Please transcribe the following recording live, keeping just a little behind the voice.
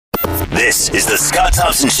This is the Scott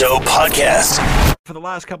Thompson Show podcast. For the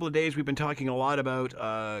last couple of days, we've been talking a lot about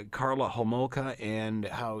Karla Homolka and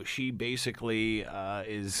how she basically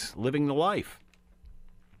is living the life.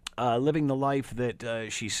 Living the life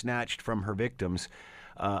that she snatched from her victims.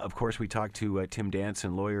 Of course, we talked to Tim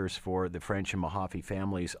Danson, lawyers for the French and Mahaffey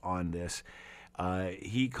families, on this.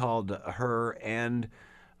 He called her and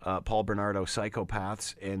Paul Bernardo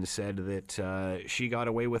psychopaths and said that she got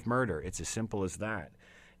away with murder. It's as simple as that.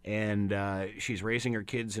 And she's raising her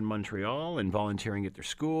kids in Montreal and volunteering at their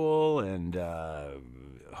school and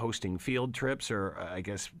hosting field trips, or I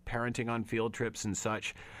guess parenting on field trips and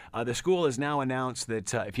such. The school has now announced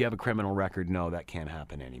that if you have a criminal record, no, that can't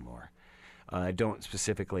happen anymore. Don't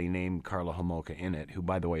specifically name Karla Homolka in it, who,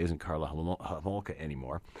 by the way, isn't Karla Homolka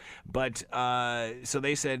anymore. But so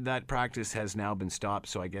they said that practice has now been stopped,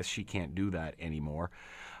 so I guess she can't do that anymore.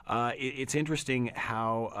 It's interesting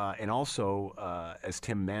how, and also as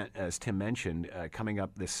Tim mentioned, coming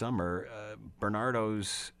up this summer,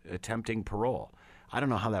 Bernardo's attempting parole. I don't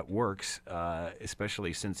know how that works,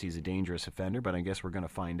 especially since he's a dangerous offender, but I guess we're going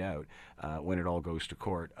to find out when it all goes to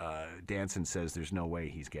court. Danson says there's no way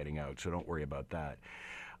he's getting out, so don't worry about that.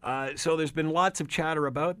 So there's been lots of chatter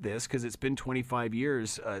about this because it's been 25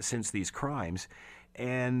 years since these crimes,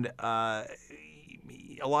 and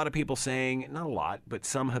a lot of people saying, not a lot, but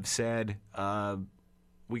some have said,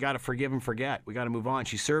 we got to forgive and forget. We got to move on.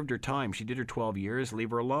 She served her time. She did her 12 years.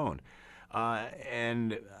 Leave her alone.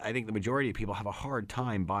 And I think the majority of people have a hard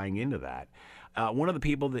time buying into that. One of the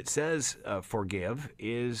people that says forgive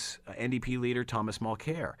is NDP leader Thomas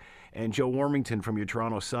Mulcair. And Joe Warmington from your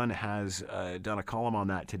Toronto Sun has done a column on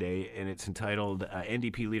that today, and it's entitled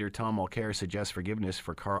NDP leader Tom Mulcair suggests forgiveness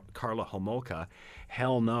for Karla Homolka.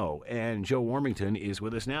 Hell no. And Joe Warmington is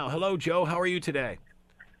with us now. Hello, Joe. How are you today?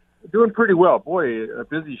 Doing pretty well. Boy, a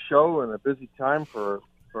busy show and a busy time for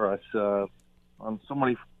us on so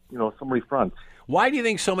many fronts. Why do you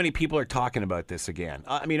think so many people are talking about this again?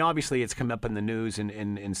 I mean, obviously it's come up in the news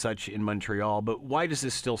and such in Montreal, but why does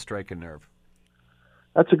this still strike a nerve?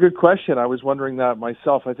 That's a good question. I was wondering that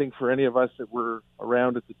myself. I think for any of us that were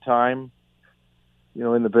around at the time,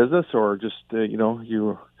 in the business, or just,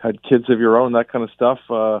 you had kids of your own, that kind of stuff,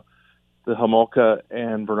 the Homolka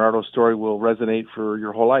and Bernardo story will resonate for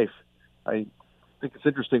your whole life. I think it's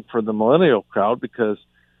interesting for the millennial crowd because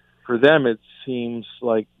for them it seems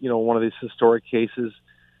like, one of these historic cases.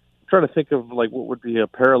 I'm trying to think of like what would be a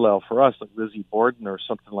parallel for us, like Lizzie Borden or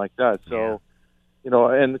something like that. So,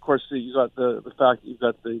 and of course you got the fact that you've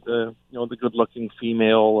got the good-looking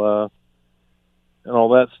female and all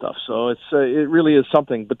that stuff. So it really is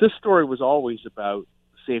something. But this story was always about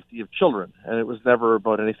the safety of children, and it was never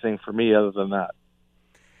about anything for me other than that.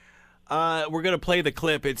 We're going to play the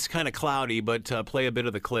clip. It's kind of cloudy, but play a bit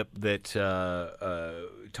of the clip that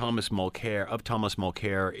Thomas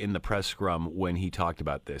Mulcair in the press scrum when he talked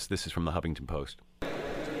about this. This is from the Huffington Post.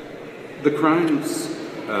 The crimes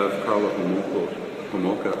of Karla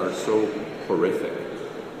Homolka are so horrific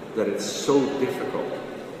that it's so difficult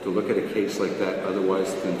to look at a case like that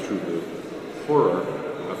otherwise than through the horror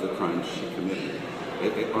of the crimes she committed.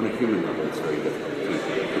 On a human level, it's very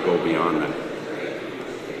difficult to go beyond that.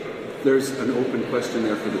 There's an open question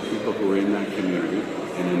there for the people who are in that community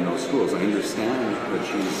and in those schools. I understand that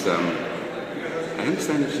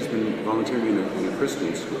she's been volunteering in a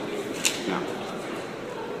Christian school. Now,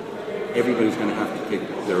 everybody's going to have to take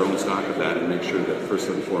their own stock of that and make sure that first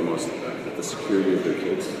and foremost that the security of their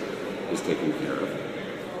kids is taken care of.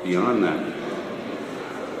 Beyond that,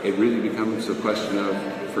 it really becomes a question of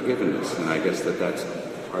forgiveness, and I guess that's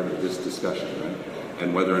part of this discussion, right?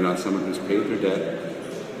 And whether or not someone who's paid their debt,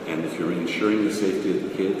 and if you're ensuring the safety of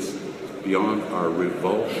the kids, beyond our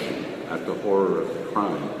revulsion at the horror of the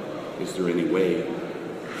crime, is there any way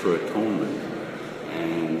for atonement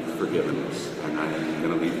and forgiveness? And I'm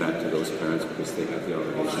going to leave that to those parents because they have the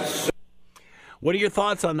obligation. What are your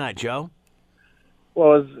thoughts on that, Joe?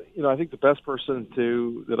 Well, I think the best person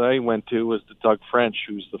that I went to was to Doug French,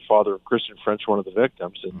 who's the father of Kristen French, one of the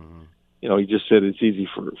victims. And, he just said it's easy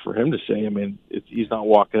for him to say. I mean, he's not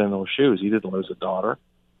walking in those shoes. He didn't lose a daughter.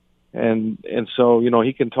 And so,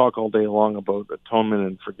 he can talk all day long about atonement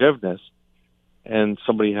and forgiveness and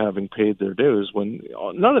somebody having paid their dues when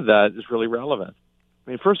none of that is really relevant.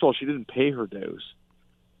 I mean, first of all, she didn't pay her dues.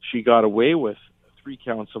 She got away with 3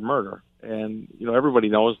 counts of murder. And, everybody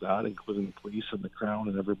knows that, including the police and the Crown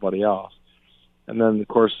and everybody else. And then, of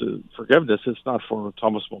course, forgiveness, it's not for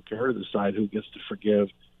Thomas Mulcair to decide who gets to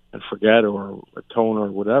forgive and forget or atone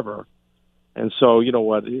or whatever. And so,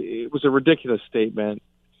 it was a ridiculous statement.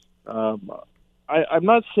 I'm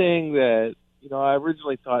not saying that, I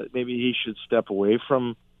originally thought maybe he should step away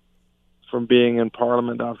from from being in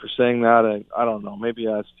Parliament after saying that. I don't know. Maybe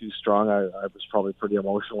that's too strong. I was probably pretty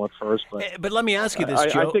emotional at first, But let me ask you this,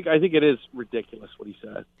 Joe. I think it is ridiculous what he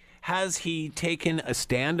said. Has he taken a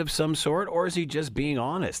stand of some sort, or is he just being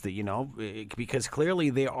honest? That because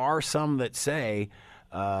clearly there are some that say,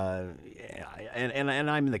 and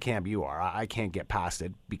I'm in the camp you are. I can't get past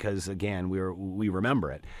it because again we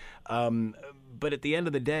remember it. But at the end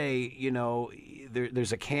of the day,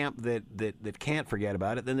 there's a camp that can't forget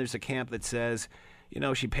about it. Then there's a camp that says,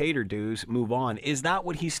 she paid her dues, move on. Is that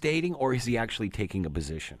what he's stating, or is he actually taking a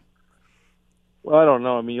position? Well, I don't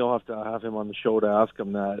know. I mean, you'll have to have him on the show to ask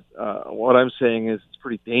him that. What I'm saying is it's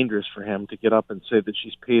pretty dangerous for him to get up and say that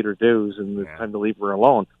she's paid her dues and it's time to leave her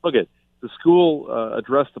alone. Look, the school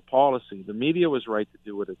addressed the policy. The media was right to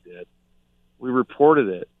do what it did. We reported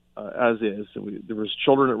it as is. There was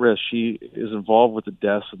children at risk. She is involved with the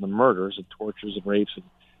deaths and the murders and tortures and rapes and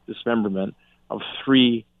dismemberment of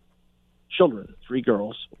 3 children, 3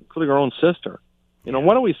 girls, including her own sister.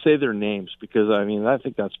 Why don't we say their names? Because, I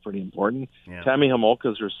think that's pretty important. Yeah. Tammy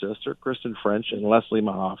Homolka is her sister, Kristen French, and Leslie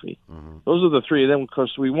Mahaffey. Mm-hmm. Those are the 3. Then, of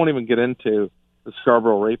course, we won't even get into the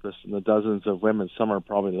Scarborough rapists and the dozens of women, some are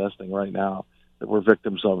probably listening right now, that were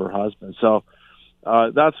victims of her husband. So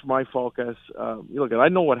that's my focus. Look, I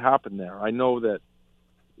know what happened there. I know that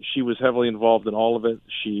she was heavily involved in all of it.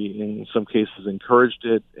 She, in some cases, encouraged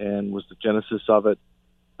it and was the genesis of it.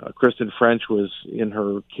 Kristen French was in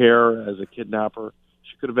her care as a kidnapper.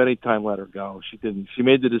 She could have any time let her go. She didn't. She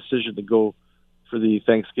made the decision to go for the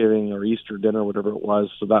Thanksgiving or Easter dinner, whatever it was,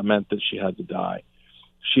 so that meant that she had to die.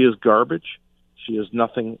 She is garbage. She is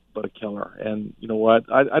nothing but a killer. And you know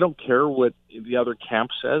what? I don't care what the other camp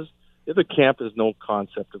says. The other camp has no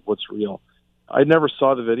concept of what's real. I never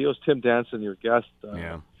saw the videos. Tim Danson, your guest,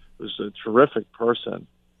 was a terrific person.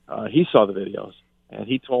 He saw the videos, and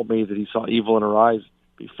he told me that he saw evil in her eyes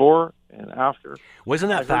before and after.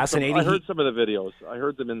 Wasn't that fascinating? I heard some of the videos. I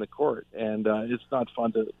heard them in the court, and it's not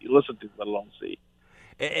fun to listen to, let alone see.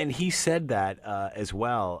 And he said that as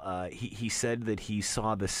well. He said that he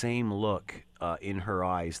saw the same look in her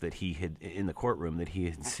eyes that he had in the courtroom that he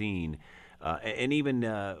had seen, and even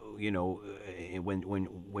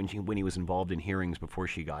when he was involved in hearings before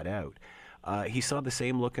she got out, he saw the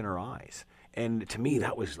same look in her eyes. And to me,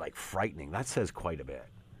 that was like frightening. That says quite a bit.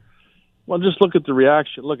 Well, just look at the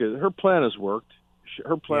reaction. Look at her plan has worked.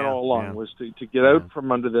 Her plan all along was to get out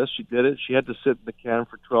from under this. She did it. She had to sit in the can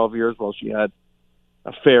for 12 years while she had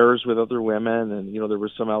affairs with other women, and there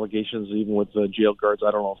were some allegations even with the jail guards.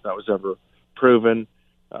 I don't know if that was ever proven.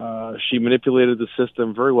 She manipulated the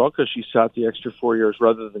system very well because she sat the extra 4 years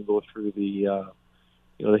rather than go through the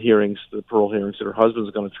the hearings, the parole hearings that her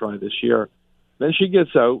husband's going to try this year. Then she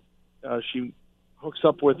gets out. She hooks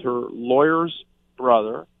up with her lawyer's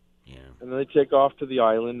brother. And then they take off to the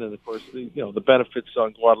island, and of course, the benefits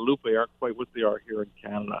on Guadalupe aren't quite what they are here in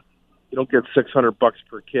Canada. You don't get $600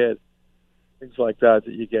 per kid, things like that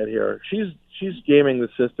you get here. She's gaming the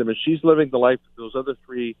system, and she's living the life that those other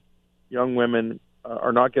 3 young women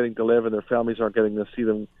are not getting to live, and their families aren't getting to see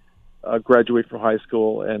them graduate from high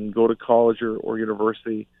school and go to college or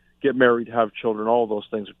university, get married, have children. All of those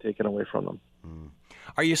things are taken away from them.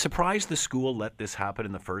 Are you surprised the school let this happen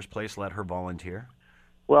in the first place? Let her volunteer?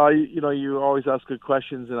 Well, you always ask good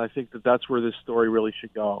questions, and I think that's where this story really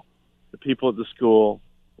should go. The people at the school,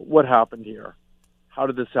 what happened here? How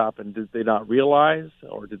did this happen? Did they not realize,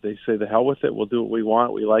 or did they say, the hell with it, we'll do what we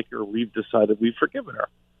want, we like her, we've decided we've forgiven her?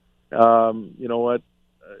 You know what?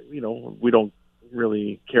 We don't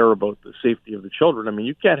really care about the safety of the children. I mean,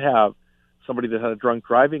 you can't have somebody that had a drunk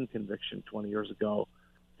driving conviction 20 years ago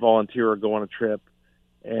volunteer or go on a trip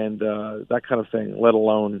and that kind of thing, let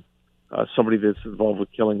alone somebody that's involved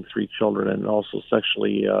with killing 3 children and also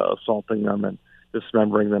sexually assaulting them and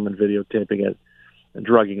dismembering them and videotaping it and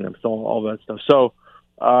drugging them, so all that stuff. So,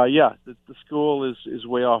 the school is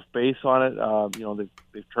way off base on it.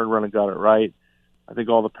 They've turned around and got it right. I think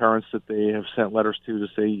all the parents that they have sent letters to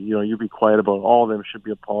say, you be quiet about all of them should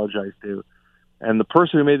be apologized to. And the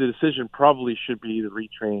person who made the decision probably should be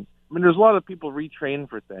retrained. I mean, there's a lot of people retrained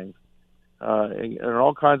for things and are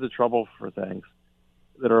all kinds of trouble for things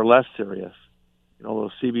that are less serious.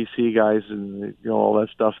 Those CBC guys and all that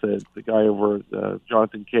stuff, that the guy over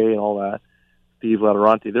Jonathan Kay and all that, Steve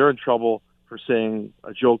Lateranti, they're in trouble for saying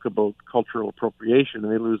a joke about cultural appropriation,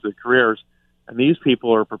 and they lose their careers. And these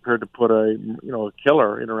people are prepared to put a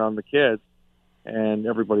killer in around the kids, and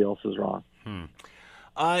everybody else is wrong.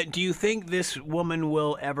 Do you think this woman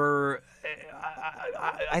will ever?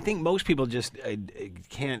 I think most people just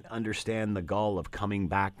can't understand the gall of coming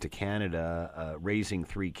back to Canada, raising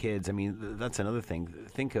 3 kids. I mean, that's another thing.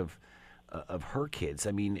 Think of of her kids.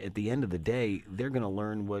 I mean, at the end of the day, they're going to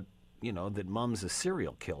learn that mom's a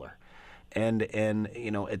serial killer. And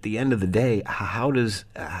at the end of the day, how do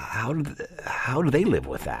they live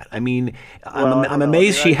with that? I mean, I'm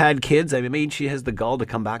amazed she had kids. I'm amazed she has the gall to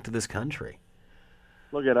come back to this country.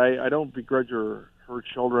 Look, I don't begrudge her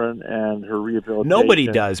children and her rehabilitation. Nobody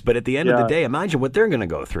does, but at the end of the day, imagine what they're going to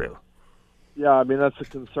go through. Yeah, I mean, that's a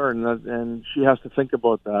concern, and she has to think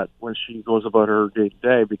about that when she goes about her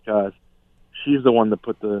day-to-day, because she's the one that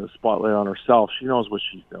put the spotlight on herself. She knows what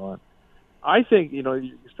she's doing. I think,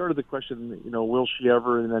 you started the question, will she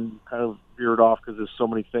ever, and then kind of veered off because there's so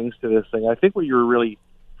many things to this thing. I think what you're really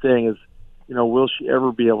saying is, will she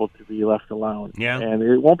ever be able to be left alone? Yeah. And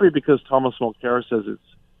it won't be because Thomas Mulcair says it's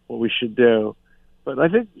what we should do, but I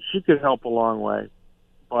think she could help a long way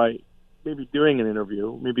by maybe doing an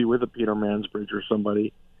interview, maybe with a Peter Mansbridge or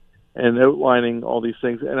somebody, and outlining all these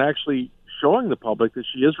things and actually showing the public that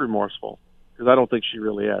she is remorseful, because I don't think she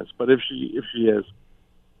really is. But if she is,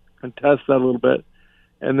 contest that a little bit,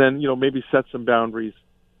 and then maybe set some boundaries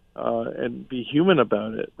and be human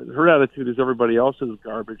about it. But her attitude is everybody else is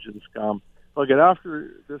garbage and scum. Look,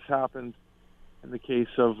 after this happened in the case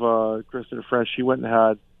of Kristen French, she went and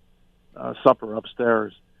had supper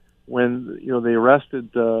upstairs. When they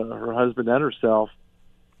arrested her husband and herself,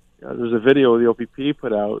 there's a video the OPP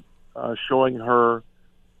put out showing her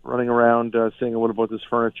running around saying, "What about this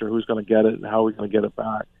furniture? Who's going to get it? And how are we going to get it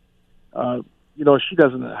back?" She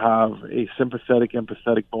doesn't have a sympathetic,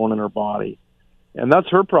 empathetic bone in her body, and that's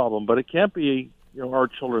her problem. But it can't be our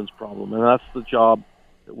children's problem, and that's the job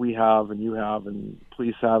that we have, and you have, and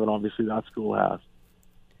police have, and obviously that school has.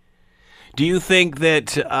 Do you think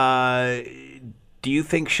that? Do you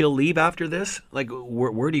think she'll leave after this? Like,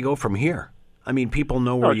 where do you go from here? I mean, people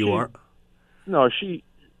know where you are. No, she,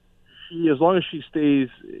 as long as she stays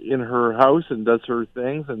in her house and does her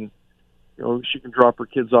things, and she can drop her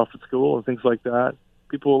kids off at school and things like that,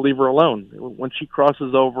 people will leave her alone. When she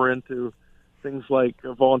crosses over into things like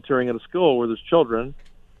volunteering at a school where there's children,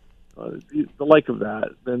 the like of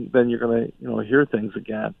that, then you're going to hear things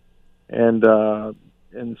again,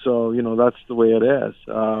 and so, that's the way it is.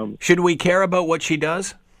 Should we care about what she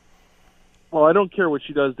does? Well, I don't care what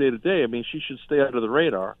she does day to day. I mean, she should stay under the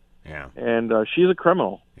radar. Yeah. And she's a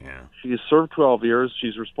criminal. Yeah. She has served 12 years.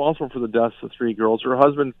 She's responsible for the deaths of 3 girls. Her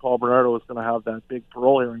husband, Paul Bernardo, is going to have that big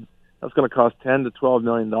parole hearing. That's going to cost $10 to $12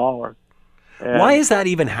 million. And why is that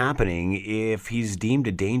even happening if he's deemed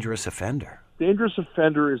a dangerous offender? Dangerous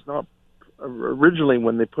offender is not... Originally,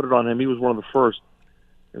 when they put it on him, he was one of the first.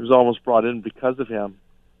 It was almost brought in because of him.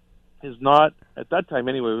 Is not, at that time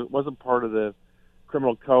anyway, it wasn't part of the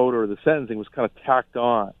criminal code or the sentencing. It was kind of tacked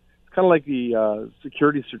on. It's kind of like the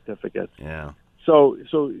security certificates. Yeah. So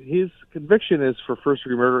his conviction is for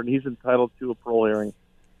first-degree murder, and he's entitled to a parole hearing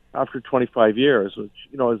after 25 years, which,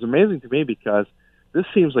 is amazing to me because this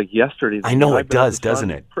seems like yesterday. I know it does, doesn't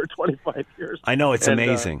it? For 25 years. I know, it's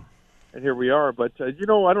amazing. And here we are. But, I don't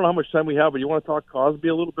know how much time we have, but you want to talk Cosby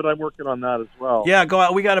a little bit? I'm working on that as well. Yeah, go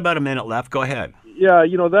out. We got about a minute left. Go ahead. Yeah,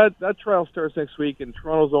 that trial starts next week, and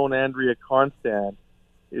Toronto's own Andrea Constand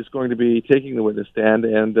is going to be taking the witness stand,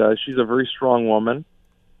 and she's a very strong woman.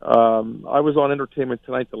 I was on Entertainment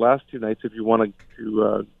Tonight the last 2 nights. If you want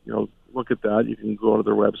to look at that, you can go to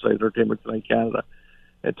their website, Entertainment Tonight Canada,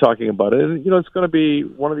 and talking about it. And, it's going to be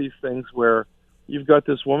one of these things where you've got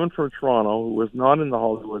this woman from Toronto who was not in the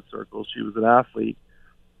Hollywood circle. She was an athlete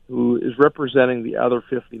who is representing the other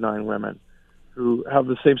 59 women who have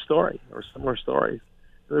the same story or similar stories.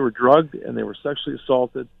 They were drugged and they were sexually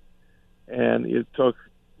assaulted, and it took,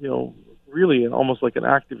 really almost like an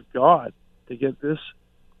act of God to get this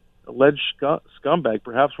alleged scumbag,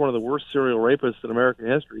 perhaps one of the worst serial rapists in American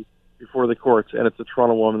history, before the courts, and it's a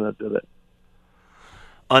Toronto woman that did it.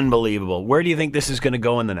 Unbelievable. Where do you think this is going to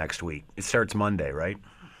go in the next week? It starts Monday, right?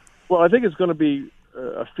 Well, I think it's going to be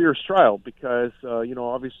a fierce trial because,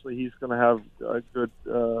 obviously he's going to have a good,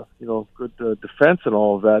 good defense and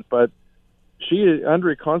all of that. But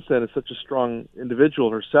Andrea Constand is such a strong individual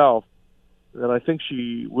herself that I think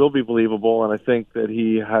she will be believable, and I think that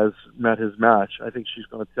he has met his match. I think she's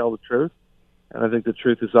going to tell the truth, and I think the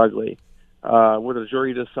truth is ugly. Whether the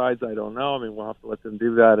jury decides, I don't know. I mean, we'll have to let them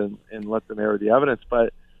do that and let them air the evidence.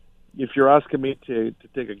 But if you're asking me to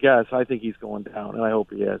take a guess, I think he's going down, and I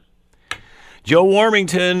hope he is. Joe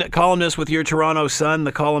Warmington, columnist with your Toronto Sun.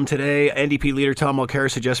 The column today, NDP leader Tom Mulcair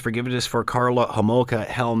suggests forgiveness for Karla Homolka.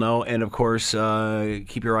 Hell no. And, of course,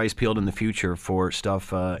 keep your eyes peeled in the future for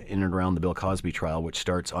stuff in and around the Bill Cosby trial, which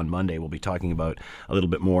starts on Monday. We'll be talking about a little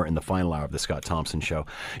bit more in the final hour of the Scott Thompson Show.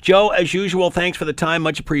 Joe, as usual, thanks for the time.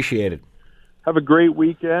 Much appreciated. have a great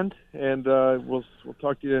weekend, and we'll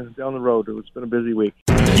talk to you down the road. It's been a busy week.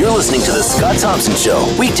 You're listening to The Scott Thompson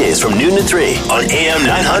Show, weekdays from noon to 3 on AM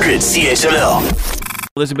 900 CHML.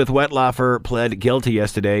 Elizabeth Wetlaufer pled guilty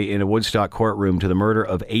yesterday in a Woodstock courtroom to the murder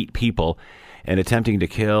of 8 people and attempting to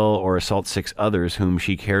kill or assault 6 others whom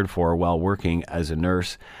she cared for while working as a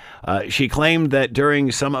nurse. She claimed that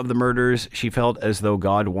during some of the murders, she felt as though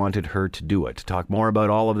God wanted her to do it. To talk more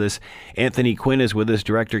about all of this, Anthony Quinn is with us,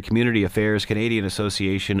 Director, Community Affairs, Canadian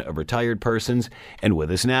Association of Retired Persons, and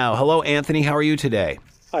with us now. Hello, Anthony. How are you today?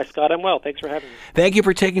 Hi, Scott. I'm well. Thanks for having me. Thank you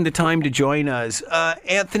for taking the time to join us.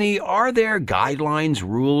 Anthony, are there guidelines,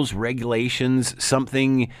 rules, regulations,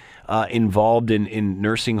 something involved in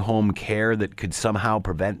nursing home care that could somehow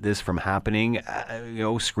prevent this from happening?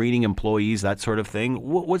 Screening employees, that sort of thing.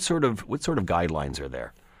 What sort of guidelines are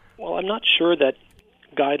there? Well, I'm not sure that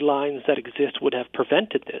guidelines that exist would have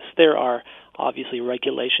prevented this. There are obviously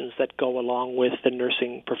regulations that go along with the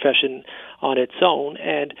nursing profession on its own,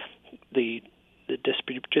 and the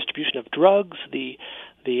distribution of drugs, the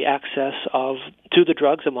access to the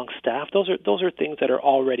drugs amongst staff. Those are things that are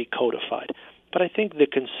already codified. But I think the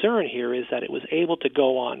concern here is that it was able to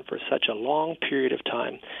go on for such a long period of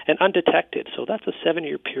time and undetected. So that's a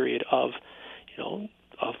 7-year period of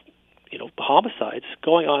homicides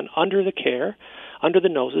going on under the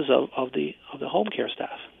noses of the home care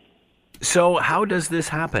staff. So how does this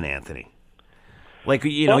happen, Anthony?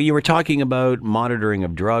 You were talking about monitoring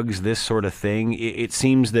of drugs, this sort of thing. It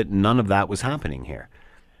seems that none of that was happening here.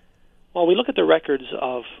 Well, we look at the records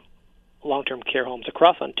of long-term care homes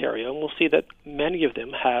across Ontario, and we'll see that many of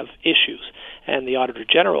them have issues. And the Auditor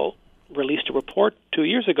General released a report 2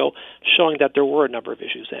 years ago showing that there were a number of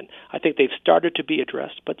issues. And I think they've started to be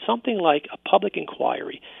addressed. But something like a public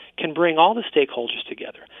inquiry can bring all the stakeholders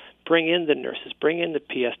together. Bring in the nurses, bring in the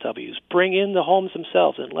PSWs, bring in the homes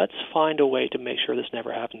themselves, and let's find a way to make sure this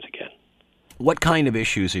never happens again. What kind of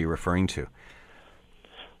issues are you referring to?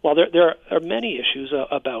 Well, there are many issues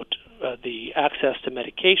about the access to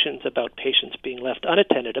medications, about patients being left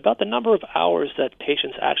unattended, about the number of hours that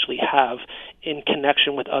patients actually have in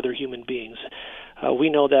connection with other human beings. We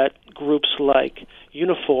know that groups like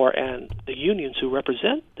Unifor and the unions who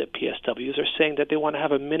represent the PSWs are saying that they want to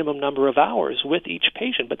have a minimum number of hours with each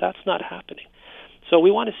patient, but that's not happening. So we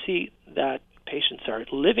want to see that patients are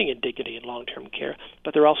living in dignity in long-term care,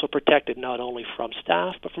 but they're also protected not only from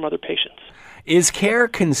staff, but from other patients. Is care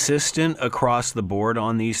consistent across the board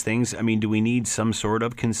on these things? I mean, do we need some sort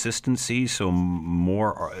of consistency so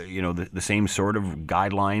more, the same sort of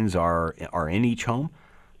guidelines are in each home?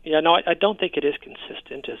 Yeah, no, I don't think it is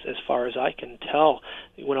consistent as far as I can tell.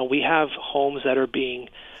 We have homes that are being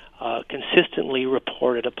consistently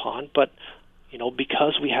reported upon, but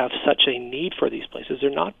because we have such a need for these places, they're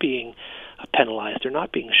not being penalized, they're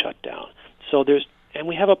not being shut down. And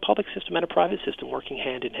we have a public system and a private system working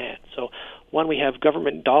hand in hand. So when we have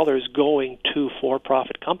government dollars going to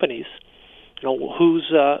for-profit companies,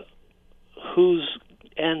 whose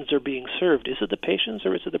ends are being served? Is it the patients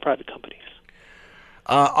or is it the private companies?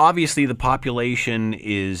 Obviously, the population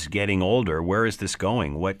is getting older. Where is this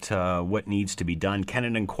going? What needs to be done? Can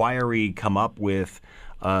an inquiry come up with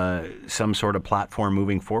some sort of platform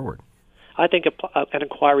moving forward? I think an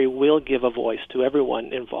inquiry will give a voice to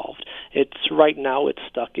everyone involved. Right now it's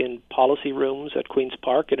stuck in policy rooms at Queen's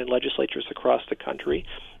Park and in legislatures across the country,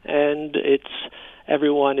 and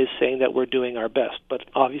everyone is saying that we're doing our best, but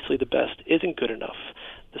obviously the best isn't good enough.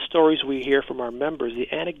 The stories we hear from our members,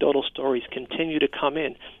 the anecdotal stories, continue to come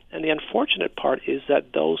in, and the unfortunate part is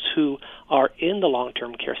that those who are in the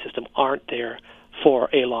long-term care system aren't there for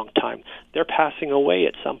a long time. They're passing away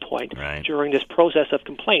at some point during this process of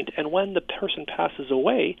complaint. And when the person passes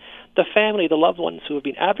away, the family, the loved ones who have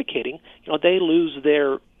been advocating, they lose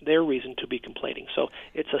their reason to be complaining. So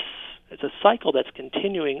it's a cycle that's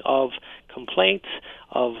continuing of complaints,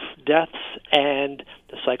 of deaths, and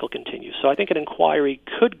the cycle continues. So I think an inquiry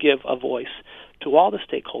could give a voice to all the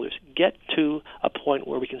stakeholders, get to a point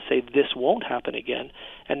where we can say this won't happen again,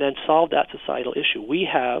 and then solve that societal issue. We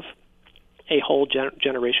have a whole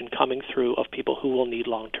generation coming through of people who will need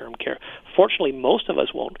long-term care. Fortunately, most of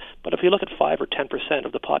us won't, but if you look at 5 or 10%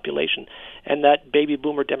 of the population and that baby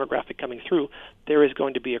boomer demographic coming through, there is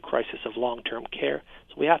going to be a crisis of long-term care.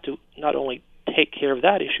 So we have to not only take care of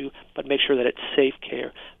that issue, but make sure that it's safe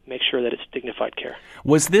care, make sure that it's dignified care.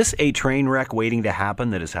 Was this a train wreck waiting to happen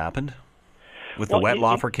that has happened with the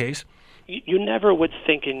Wetlaufer case? You never would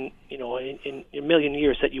think in a million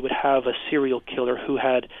years that you would have a serial killer who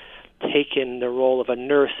had taken the role of a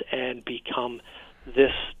nurse and become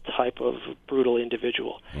this type of brutal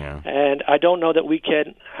individual. Yeah. And I don't know that we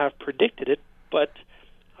can have predicted it, but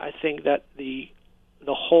I think that the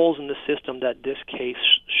holes in the system that this case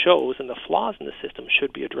shows and the flaws in the system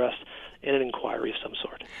should be addressed in an inquiry of some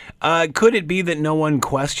sort. Could it be that no one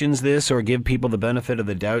questions this or give people the benefit of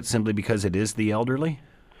the doubt simply because it is the elderly?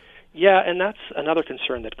 Yeah, and that's another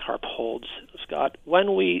concern that CARP holds, Scott.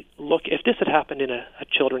 When we look, if this had happened in a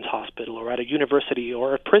children's hospital or at a university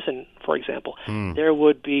or a prison, for example, there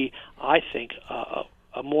would be, I think,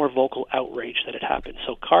 a more vocal outrage that it happened.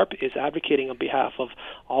 So CARP is advocating on behalf of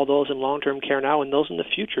all those in long-term care now and those in the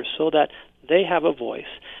future so that they have a voice,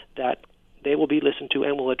 that they will be listened to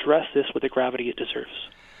and will address this with the gravity it deserves.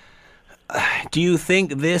 Do you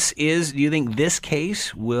think this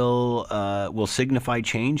case will signify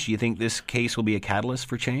change? Do you think this case will be a catalyst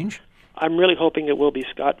for change? I'm really hoping it will be,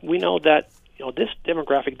 Scott. We know that this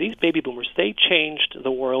demographic, these baby boomers, they changed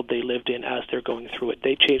the world they lived in as they're going through it.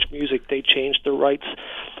 They changed music. They changed the rights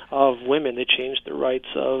of women. They changed the rights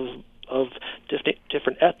of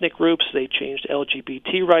different ethnic groups. They changed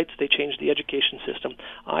LGBT rights. They changed the education system.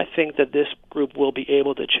 I think that this group will be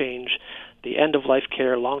able to change the end-of-life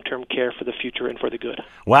care, long-term care for the future and for the good.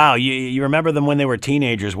 Wow, you remember them when they were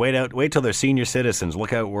teenagers. Wait till they're senior citizens.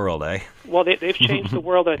 Look out world, eh? Well, they've changed the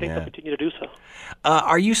world, and I think they'll continue to do so.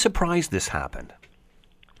 Are you surprised this happened?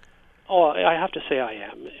 Oh, I have to say I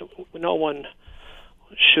am. No one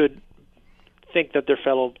should think that their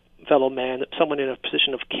fellow man, that someone in a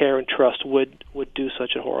position of care and trust would do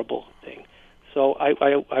such a horrible thing. So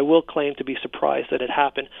I will claim to be surprised that it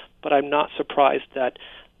happened, but I'm not surprised that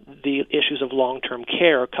the issues of long-term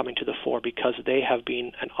care are coming to the fore because they have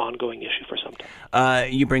been an ongoing issue for some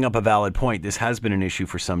time. You bring up a valid point. This has been an issue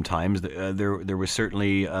for some time. There was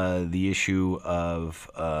certainly the issue of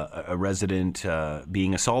a resident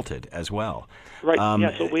being assaulted as well. Right.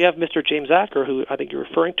 So we have Mr. James Acker, who I think you're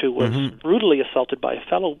referring to, was brutally assaulted by a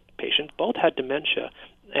fellow patient. Both had dementia,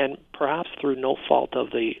 and perhaps through no fault of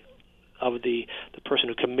the person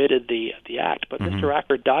who committed the act. But Mr.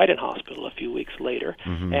 Acker died in hospital a few weeks later,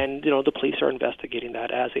 and the police are investigating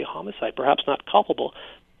that as a homicide, perhaps not culpable,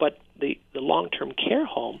 but the long-term care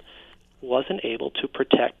home wasn't able to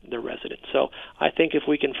protect the resident. So I think if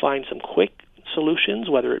we can find some quick solutions,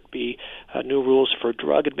 whether it be new rules for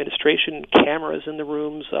drug administration, cameras in the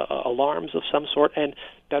rooms, alarms of some sort, and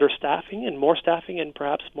better staffing and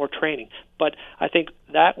perhaps more training. But I think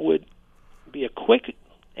that would be a quick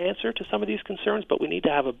answer to some of these concerns, but we need to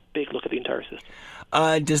have a big look at the entire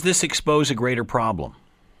system. Does this expose a greater problem?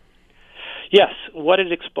 Yes. What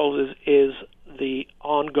it exposes is the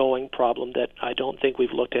ongoing problem that I don't think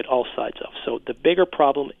we've looked at all sides of. So the bigger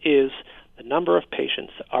problem is the number of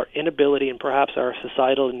patients, our inability, and perhaps our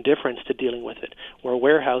societal indifference to dealing with it. We're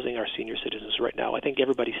warehousing our senior citizens right now. I think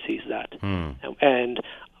everybody sees that. And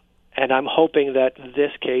I'm hoping that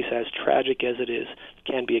this case, as tragic as it is,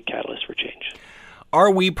 can be a catalyst for change. Are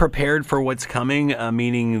we prepared for what's coming,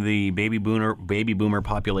 meaning the baby boomer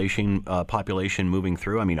population moving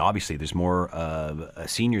through? I mean, obviously, there's more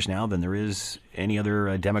seniors now than there is any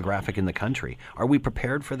other demographic in the country. Are we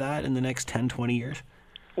prepared for that in the next 10, 20 years?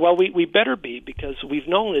 Well, we better be, because we've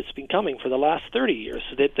known it's been coming for the last 30 years.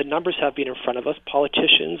 That the numbers have been in front of us.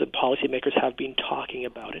 Politicians and policymakers have been talking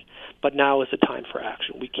about it. But now is the time for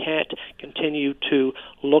action. We can't continue to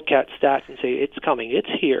look at stats and say, it's coming, it's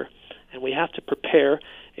here. And we have to prepare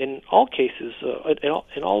in all cases,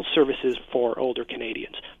 in all services for older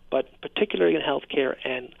Canadians, but particularly in healthcare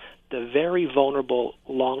and the very vulnerable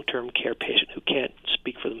long-term care patient who can't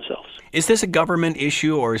speak for themselves. Is this a government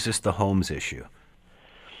issue or is this the homes issue?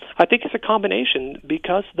 I think it's a combination,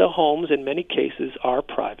 because the homes in many cases are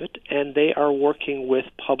private and they are working with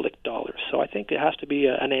public dollars. So I think it has to be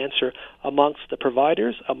an answer amongst the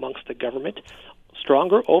providers, amongst the government,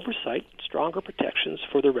 stronger oversight, stronger protections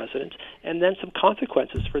for the residents, and then some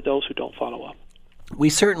consequences for those who don't follow up. We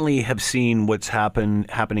certainly have seen what's happening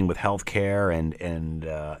with healthcare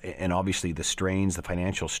and obviously the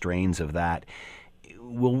financial strains of that.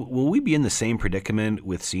 Will we be in the same predicament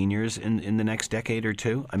with seniors in the next decade or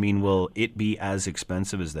two? I mean, will it be as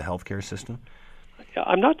expensive as the healthcare system?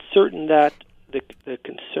 I'm not certain that the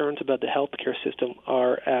concerns about the healthcare system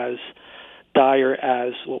are as dire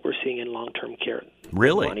as what we're seeing in long-term care.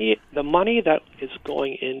 Really? The money that is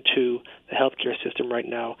going into the healthcare system right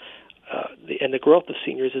now, and the growth of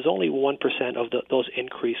seniors is only 1% of those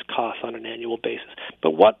increased costs on an annual basis.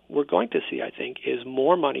 But what we're going to see, I think, is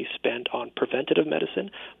more money spent on preventative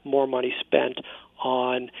medicine, more money spent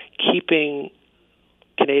on keeping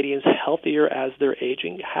Canadians healthier as they're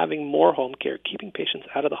aging, having more home care, keeping patients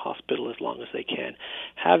out of the hospital as long as they can,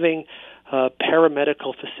 having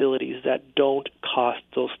paramedical facilities that don't cost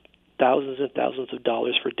those thousands and thousands of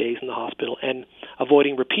dollars for days in the hospital and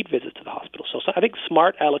avoiding repeat visits to the hospital. So I think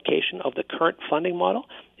smart allocation of the current funding model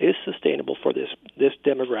is sustainable for this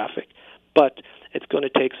demographic, but it's going to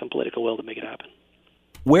take some political will to make it happen.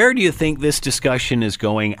 Where do you think this discussion is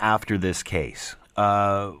going after this case?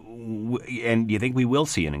 And do you think we will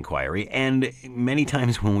see an inquiry? And many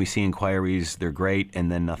times when we see inquiries, they're great,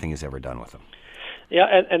 and then nothing is ever done with them. Yeah,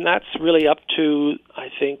 and that's really up to, I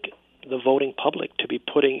think, the voting public to be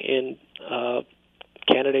putting in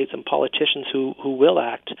candidates and politicians who will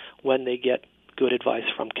act when they get good advice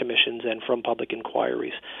from commissions and from public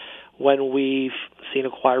inquiries. When we've seen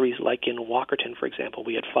inquiries like in Walkerton, for example,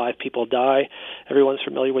 we had 5 people die. Everyone's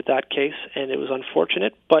familiar with that case, and it was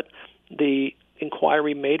unfortunate, but the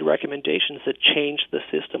inquiry made recommendations that changed the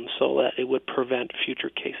system so that it would prevent future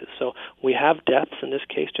cases. So we have deaths in this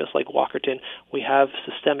case, just like Walkerton. We have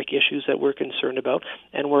systemic issues that we're concerned about,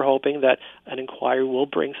 and we're hoping that an inquiry will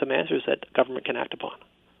bring some answers that the government can act upon.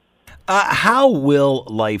 How will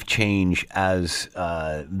life change as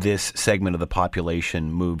this segment of the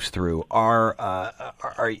population moves through?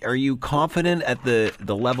 Are you confident at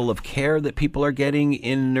the level of care that people are getting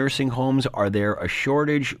in nursing homes? Are there a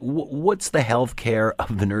shortage? What's the health care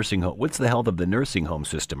of the nursing home? What's the health of the nursing home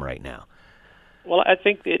system right now? Well, I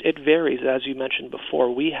think it varies, as you mentioned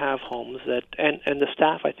before. We have homes that, and the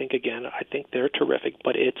staff, I think they're terrific,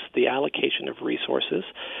 but it's the allocation of resources.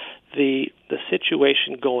 The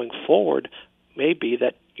situation going forward may be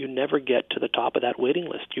that you never get to the top of that waiting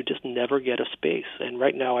list. You just never get a space. And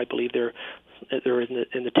right now, I believe they're in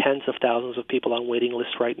the tens of thousands of people on waiting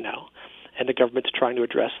lists right now. And the government's trying to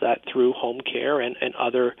address that through home care and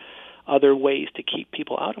other ways to keep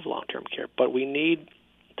people out of long-term care. But we need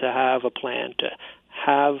to have a plan to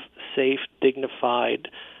have safe, dignified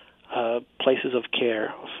places of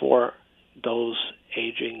care for those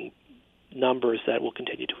aging numbers that will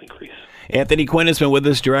continue to increase. Anthony Quinn has been with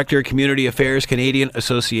us, Director of Community Affairs, Canadian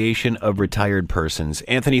Association of Retired Persons.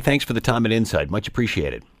 Anthony, thanks for the time and insight. Much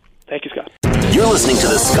appreciated. Thank you, Scott. You're listening to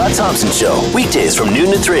The Scott Thompson Show, weekdays from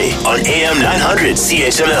noon to 3 on AM 900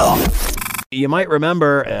 CHML. You might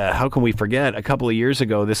remember, how can we forget, a couple of years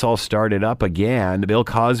ago, this all started up again. Bill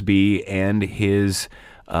Cosby and his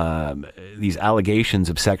these allegations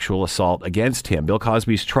of sexual assault against him. Bill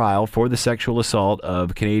Cosby's trial for the sexual assault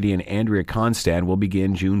of Canadian Andrea Constand will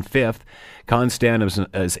begin June 5th. Constand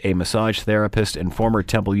is a massage therapist and former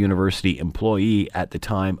Temple University employee at the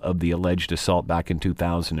time of the alleged assault back in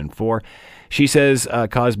 2004. She says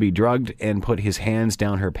Cosby drugged and put his hands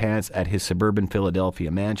down her pants at his suburban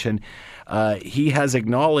Philadelphia mansion. He has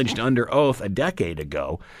acknowledged under oath a decade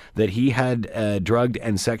ago that he had drugged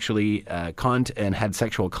and sexually had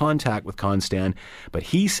sexual contact with Constand, but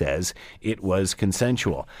he says it was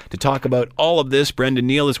consensual. To talk about all of this, Brendan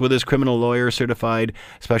Neal is with us, criminal lawyer, certified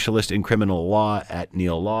specialist in criminal law at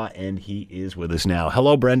Neal Law, and he is with us now.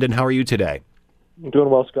 Hello, Brendan. How are you today? I'm doing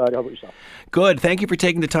well, Scott. How about yourself? Good. Thank you for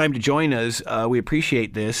taking the time to join us. We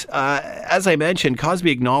appreciate this. As I mentioned,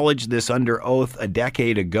 Cosby acknowledged this under oath a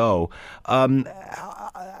decade ago.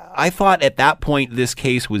 I thought at that point this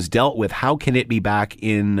case was dealt with. How can it be back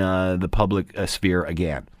in the public sphere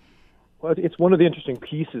again? Well, it's one of the interesting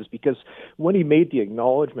pieces because when he made the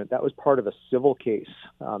acknowledgement, that was part of a civil case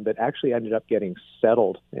that actually ended up getting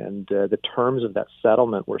settled, and the terms of that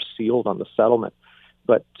settlement were sealed on the settlement.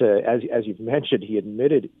 But as you've mentioned, he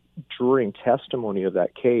admitted during testimony of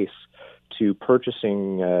that case to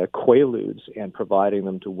purchasing Quaaludes and providing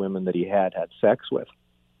them to women that he had sex with.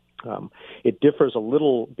 It differs a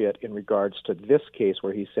little bit in regards to this case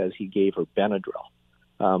where he says he gave her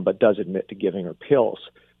Benadryl, but does admit to giving her pills.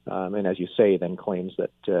 And as you say, then claims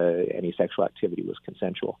that any sexual activity was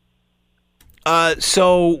consensual.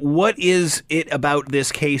 So what is it about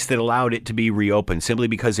this case that allowed it to be reopened? Simply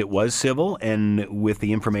because it was civil, and with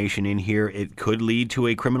the information in here, it could lead to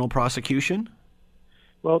a criminal prosecution?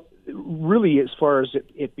 Well, really, as far as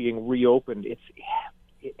it being reopened, it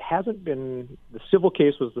hasn't been. The civil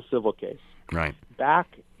case was the civil case. Right.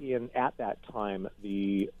 Back at that time,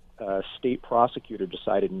 the state prosecutor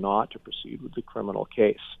decided not to proceed with the criminal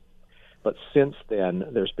case. But since then,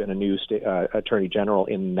 there's been a new attorney general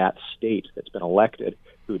in that state that's been elected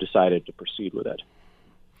who decided to proceed with it.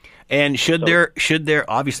 And should there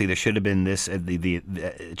obviously there should have been this the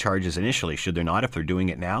charges initially, should there not, if they're doing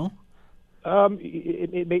it now? I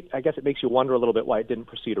guess it makes you wonder a little bit why it didn't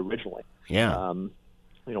proceed originally. Yeah.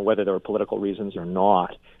 Whether there were political reasons or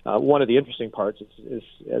not. One of the interesting parts is,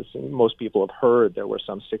 as most people have heard, there were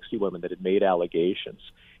some 60 women that had made allegations,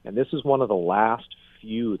 and this is one of the last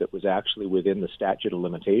few that was actually within the statute of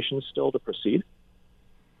limitations still to proceed.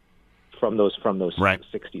 from those Right.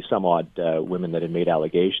 60 some odd women that had made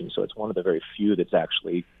allegations. So it's one of the very few that's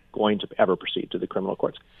actually going to ever proceed to the criminal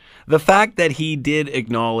courts. The fact that he did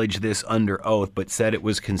acknowledge this under oath but said it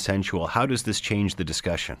was consensual, how does this change the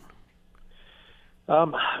discussion?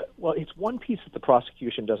 Well, it's one piece that the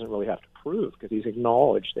prosecution doesn't really have to prove because he's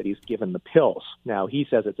acknowledged that he's given the pills. Now, he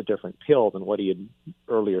says it's a different pill than what he had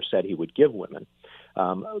earlier said he would give women.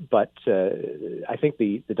 But I think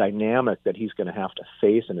the dynamic that he's going to have to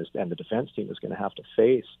face and the defense team is going to have to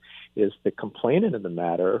face is the complainant in the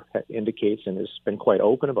matter indicates and has been quite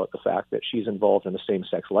open about the fact that she's involved in a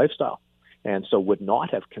same-sex lifestyle and so would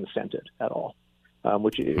not have consented at all.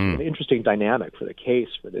 Which is an interesting dynamic for the case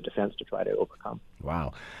for the defense to try to overcome.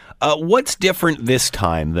 Wow. What's different this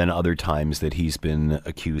time than other times that he's been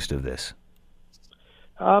accused of this?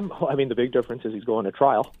 Well, I mean, the big difference is he's going to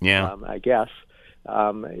trial, Yeah. I guess.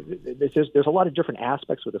 There's a lot of different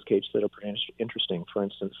aspects with this case that are pretty interesting. For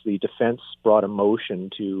instance, the defense brought a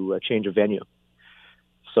motion to change a venue.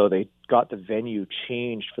 So they got the venue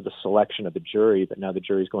changed for the selection of the jury, but now the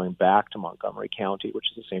jury's going back to Montgomery County, which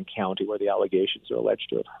is the same county where the allegations are alleged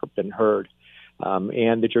to have been heard.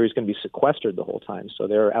 And the jury's going to be sequestered the whole time. So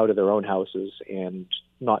they're out of their own houses and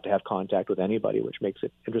not to have contact with anybody, which makes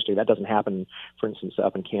it interesting. That doesn't happen, for instance,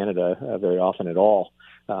 up in Canada very often at all,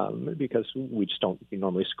 because we just don't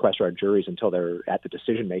normally sequester our juries until they're at the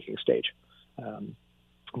decision-making stage.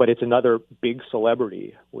 But it's another big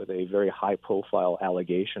celebrity with a very high-profile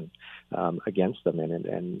allegation against them,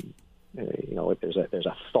 and you know, there's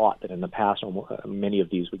a thought that in the past many of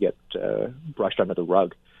these would get brushed under the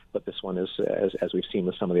rug, but this one is, as we've seen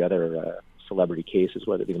with some of the other celebrity cases,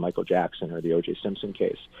 whether it be the Michael Jackson or the O.J. Simpson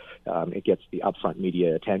case, it gets the upfront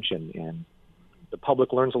media attention, and the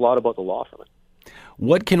public learns a lot about the law from it.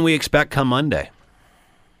 What can we expect come Monday?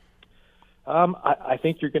 I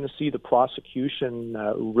think you're going to see the prosecution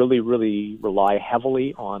really rely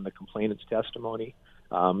heavily on the complainant's testimony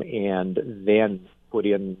and then put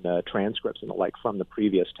in transcripts and the like from the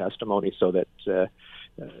previous testimony so that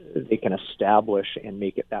they can establish and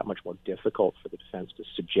make it that much more difficult for the defense to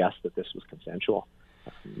suggest that this was consensual.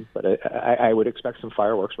 But I would expect some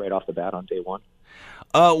fireworks right off the bat on day one.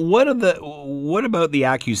 What about the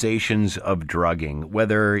accusations of drugging?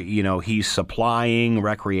 Whether, you know, he's supplying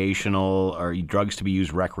recreational or drugs to be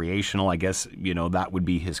used recreational, I guess, you know, that would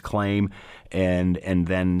be his claim, and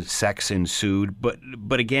then sex ensued.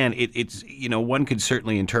 But again, it's, you know, one could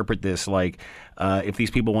certainly interpret this like if these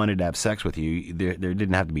people wanted to have sex with you, there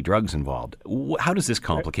didn't have to be drugs involved. How does this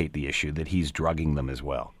complicate the issue that he's drugging them as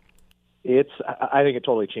well? I think it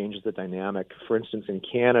totally changes the dynamic. For instance, in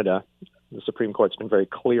Canada, the Supreme Court's been very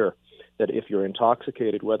clear that if you're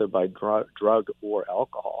intoxicated, whether by drug or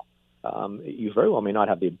alcohol, you very well may not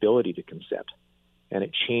have the ability to consent, and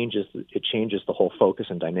it changes the whole focus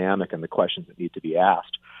and dynamic and the questions that need to be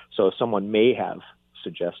asked. So someone may have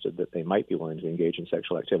suggested that they might be willing to engage in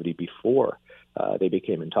sexual activity before they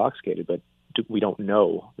became intoxicated, but we don't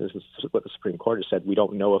know. This is what the Supreme Court has said. We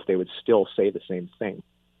don't know if they would still say the same thing.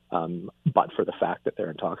 But for the fact that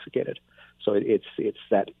they're intoxicated. So it's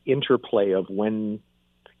that interplay of when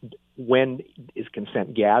is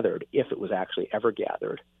consent gathered, if it was actually ever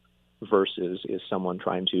gathered, versus is someone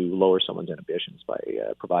trying to lower someone's inhibitions by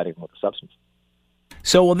providing them with a substance.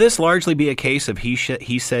 So will this largely be a case of he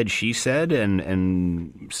said, she said,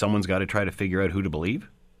 and someone's got to try to figure out who to believe?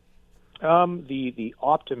 The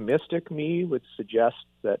optimistic me would suggest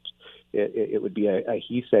that it would be a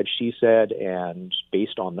he said, she said, and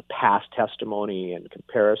based on the past testimony and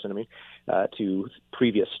comparison, to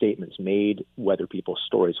previous statements made, whether people's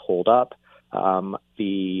stories hold up.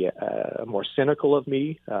 The more cynical of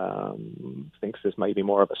me thinks this might be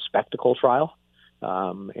more of a spectacle trial.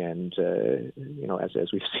 And you know, as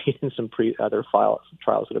we've seen in some other trials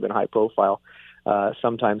that have been high profile,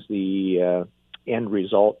 sometimes the end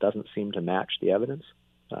result doesn't seem to match the evidence.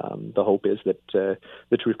 The hope is that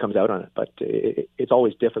the truth comes out on it, but it's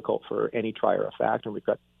always difficult for any trier of fact, and we've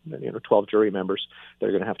got 12 jury members that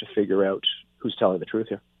are going to have to figure out who's telling the truth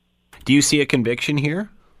here. Do you see a conviction here?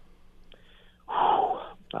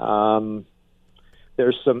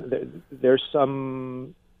 There's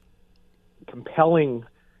some compelling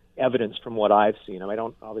evidence from what I've seen. I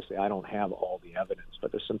don't have all the evidence,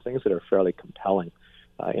 but there's some things that are fairly compelling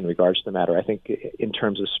in regards to the matter. I think in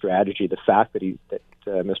terms of strategy, the fact that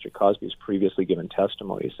Mr. Cosby has previously given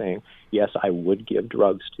testimony saying, yes, I would give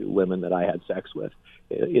drugs to women that I had sex with,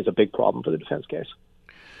 is a big problem for the defense case.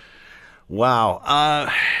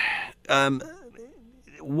 Wow.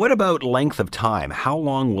 What about length of time? How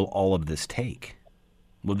long will all of this take?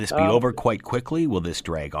 Will this be over quite quickly? Will this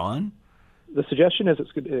drag on? The suggestion is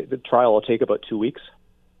the trial will take about 2 weeks.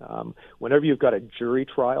 Whenever you've got a jury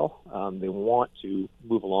trial, they want to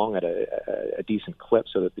move along at a decent clip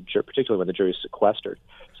so that particularly when the jury is sequestered,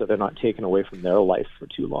 so they're not taken away from their life for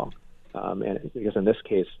too long. And because in this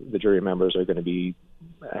case, the jury members are going to be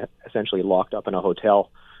essentially locked up in a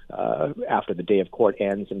hotel after the day of court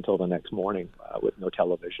ends until the next morning with no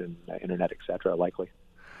television, internet, etc. likely.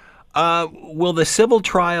 Will the civil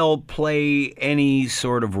trial play any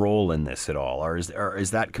sort of role in this at all, or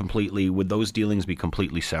is that completely? Would those dealings be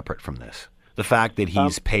completely separate from this? The fact that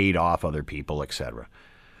he's paid off other people, etc.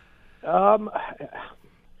 I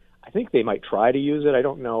think they might try to use it. I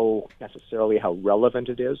don't know necessarily how relevant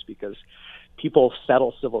it is because people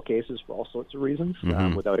settle civil cases for all sorts of reasons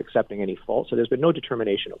without accepting any fault. So there's been no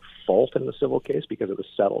determination of fault in the civil case because it was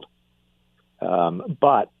settled.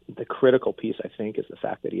 But the critical piece, I think, is the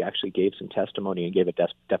fact that he actually gave some testimony and gave a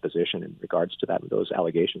deposition in regards to those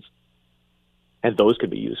allegations. And those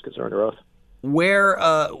could be used because they're under oath.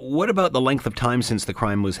 What about the length of time since the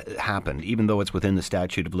crime happened? Even though it's within the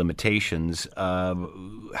statute of limitations,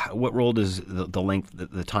 what role does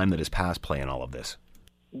the time that has passed play in all of this?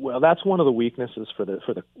 Well, that's one of the weaknesses for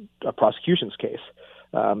the prosecution's case.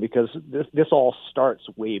 Because this all starts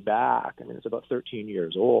way back. I mean, it's about 13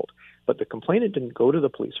 years old. But the complainant didn't go to the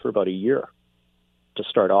police for about a year to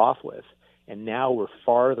start off with. And now we're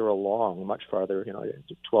farther along, much farther,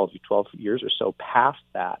 12 years or so past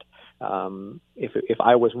that. If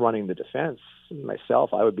I was running the defense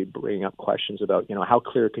myself, I would be bringing up questions about, how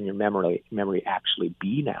clear can your memory actually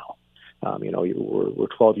be now? We're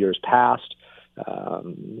 12 years past.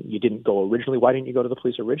 You didn't go originally. Why didn't you go to the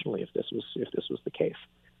police originally if this was the case?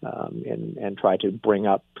 And try to bring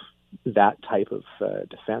up that type of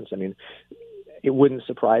defense. I mean, it wouldn't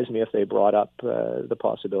surprise me if they brought up the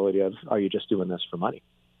possibility of, are you just doing this for money?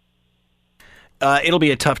 It'll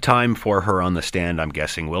be a tough time for her on the stand, I'm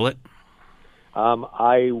guessing, will it?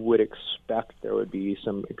 I would expect there would be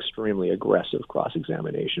some extremely aggressive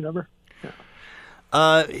cross-examination of her.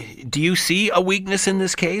 Yeah. Do you see a weakness in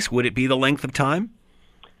this case? Would it be the length of time?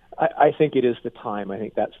 I think it is the time. I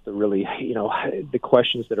think that's the really, the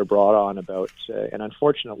questions that are brought on about, and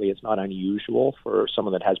unfortunately, it's not unusual for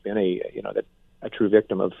someone that has been a true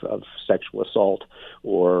victim of sexual assault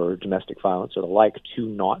or domestic violence or the like to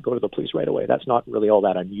not go to the police right away. That's not really all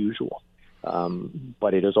that unusual.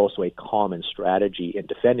 But it is also a common strategy in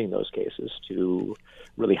defending those cases to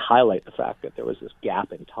really highlight the fact that there was this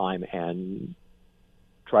gap in time and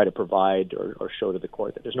try to provide or show to the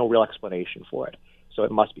court that there's no real explanation for it. So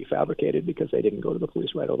it must be fabricated because they didn't go to the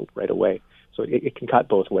police right away. So it can cut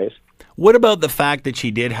both ways. What about the fact that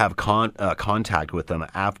she did have contact with them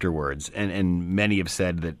afterwards? And many have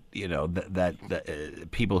said that that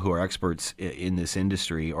people who are experts in this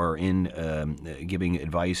industry or in giving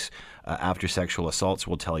advice after sexual assaults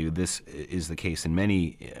will tell you this is the case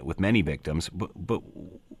with many victims. But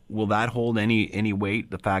will that hold any weight?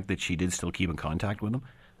 The fact that she did still keep in contact with them?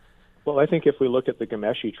 Well, I think if we look at the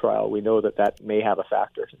Ghomeshi trial, we know that may have a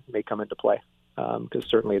factor, may come into play, because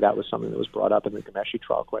certainly that was something that was brought up in the Ghomeshi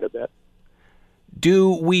trial quite a bit.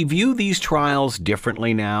 Do we view these trials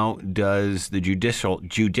differently now? Does the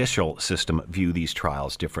judicial system view these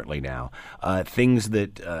trials differently now? Things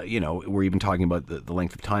that, we're even talking about the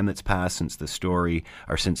length of time that's passed since the story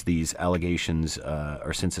or since these allegations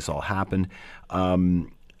or since this all happened. Does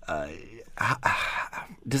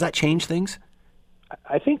that change things?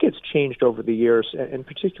 I think it's changed over the years, and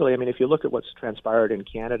particularly, I mean, if you look at what's transpired in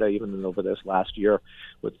Canada, even over this last year,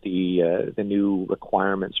 with the new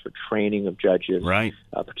requirements for training of judges, right,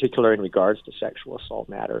 particularly in regards to sexual assault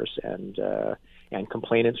matters and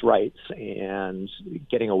complainants' rights, and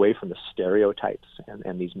getting away from the stereotypes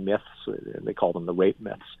and these myths, they call them the rape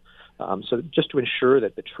myths. So just to ensure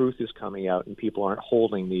that the truth is coming out and people aren't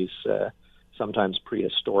holding these sometimes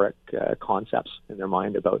prehistoric concepts in their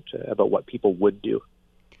mind about what people would do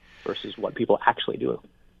versus what people actually do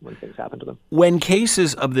when things happen to them. When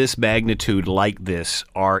cases of this magnitude like this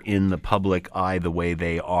are in the public eye the way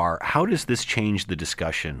they are, how does this change the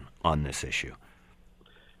discussion on this issue?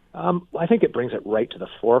 I think it brings it right to the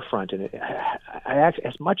forefront. And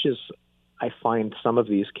as much as I find some of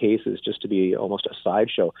these cases just to be almost a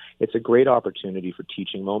sideshow, it's a great opportunity for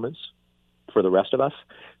teaching moments for the rest of us,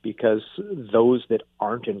 because those that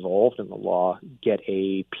aren't involved in the law get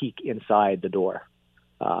a peek inside the door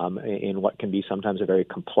in what can be sometimes a very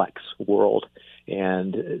complex world,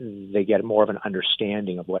 and they get more of an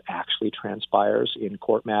understanding of what actually transpires in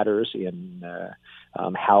court matters, in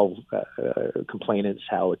how complainants,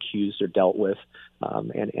 how accused are dealt with,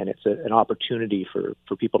 and it's an opportunity for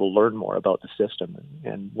people to learn more about the system,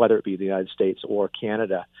 and whether it be the United States or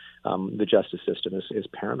Canada, the justice system is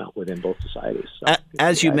paramount within both societies. So,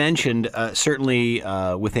 as you mentioned, certainly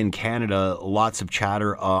within Canada, lots of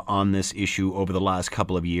chatter on this issue over the last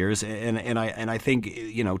couple of years, and I think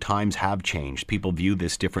times have changed. People view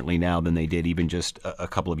this differently now than they did even just a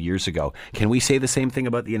couple of years ago. Can we say the same thing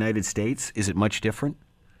about the United States? Is it much different?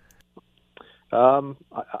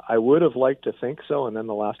 I would have liked to think so, and then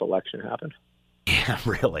the last election happened. Yeah,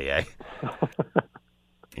 really, eh?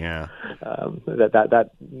 Yeah.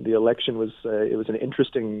 That the election was it was an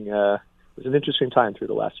interesting time through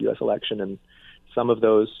the last U.S. election, and some of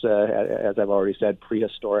those, as I've already said,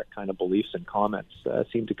 prehistoric kind of beliefs and comments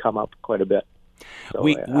seem to come up quite a bit. So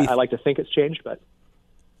I like to think it's changed, but.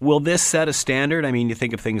 Will this set a standard? I mean, you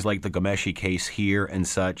think of things like the Ghomeshi case here and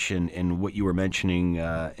such, and what you were mentioning,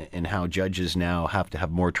 and how judges now have to have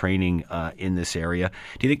more training in this area.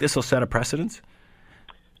 Do you think this will set a precedence?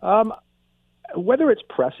 Whether it's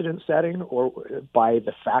precedent setting or by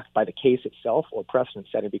the case itself, or precedent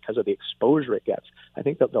setting because of the exposure it gets, I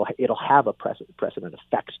think that it'll have a precedent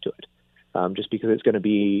effect to it. Just because it's going to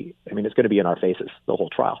be in our faces the whole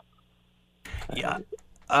trial. Yeah.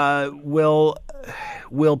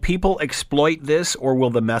 Will people exploit this, or will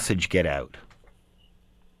the message get out?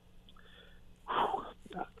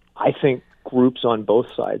 I think groups on both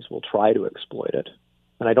sides will try to exploit it.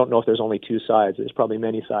 And I don't know if there's only two sides. There's probably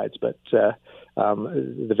many sides, but the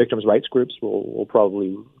victims' rights groups will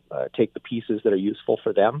probably take the pieces that are useful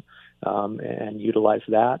for them and utilize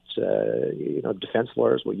that. Defense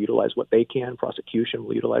lawyers will utilize what they can. Prosecution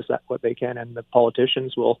will utilize what they can, and the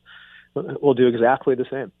politicians will do exactly the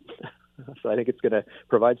same. So I think it's going to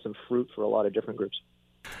provide some fruit for a lot of different groups.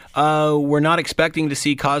 We're not expecting to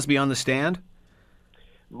see Cosby on the stand?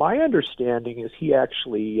 My understanding is he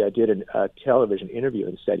actually did a television interview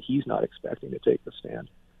and said he's not expecting to take the stand.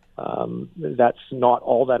 That's not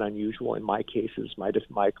all that unusual in my cases.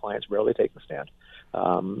 My clients rarely take the stand.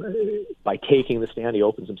 By taking the stand, he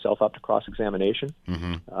opens himself up to cross-examination.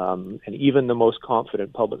 Mm-hmm. And even the most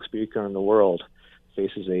confident public speaker in the world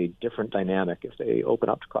faces a different dynamic if they open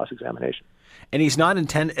up to cross-examination. And he's not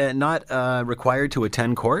required to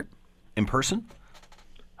attend court in person?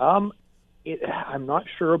 I'm not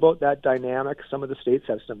sure about that dynamic. Some of the states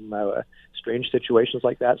have some strange situations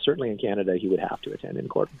like that. Certainly in Canada, he would have to attend in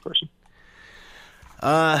court in person.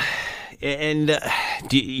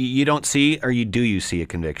 You don't see, or do you see a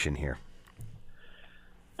conviction here?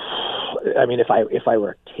 I mean, if I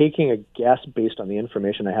were taking a guess based on the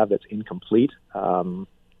information I have that's incomplete,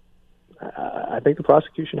 I think the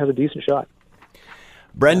prosecution has a decent shot.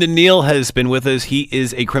 Brendan Neal has been with us. He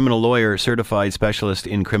is a criminal lawyer, certified specialist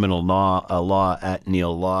in criminal law at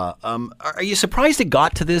Neal Law. Are you surprised it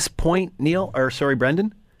got to this point,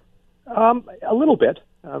 Brendan? A little bit,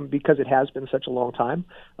 because it has been such a long time.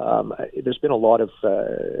 There's been a lot of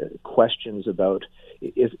questions about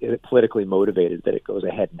is it politically motivated that it goes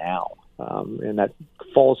ahead now, and that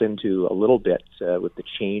falls into a little bit with the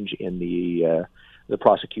change in the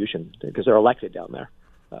prosecution, because they're elected down there.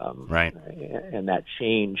 Right. And that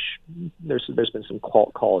change, there's been some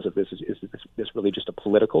calls of this is this really just a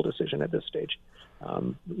political decision at this stage,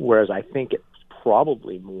 whereas I think it's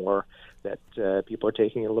probably more that people are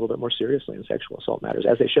taking it a little bit more seriously in sexual assault matters,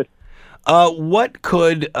 as they should. What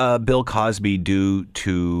could Bill Cosby do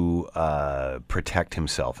to protect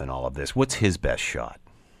himself in all of this? What's his best shot?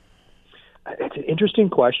 It's an interesting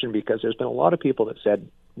question, because there's been a lot of people that said,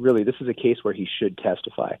 really, this is a case where he should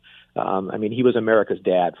testify. I mean, he was America's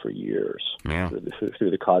dad for years, through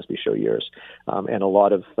the Cosby Show years. And a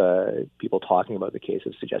lot of people talking about the case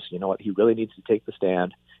have suggested, he really needs to take the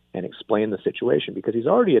stand and explain the situation, because he's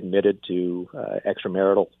already admitted to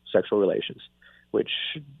extramarital sexual relations, which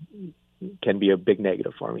can be a big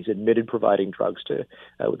negative for him. He's admitted providing drugs to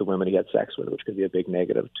the women he had sex with, which could be a big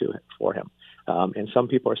negative for him. And some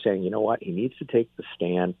people are saying, he needs to take the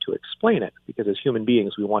stand to explain it, because as human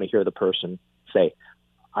beings, we want to hear the person say,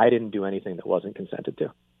 I didn't do anything that wasn't consented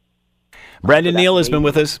to. Brendan Neal has been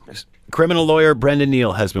with us. Criminal lawyer Brendan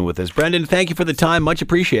Neal has been with us. Brendan, thank you for the time. Much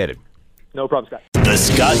appreciated. No problem, Scott. The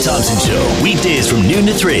Scott Thompson Show, weekdays from noon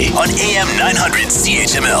to 3 on AM 900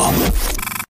 CHML.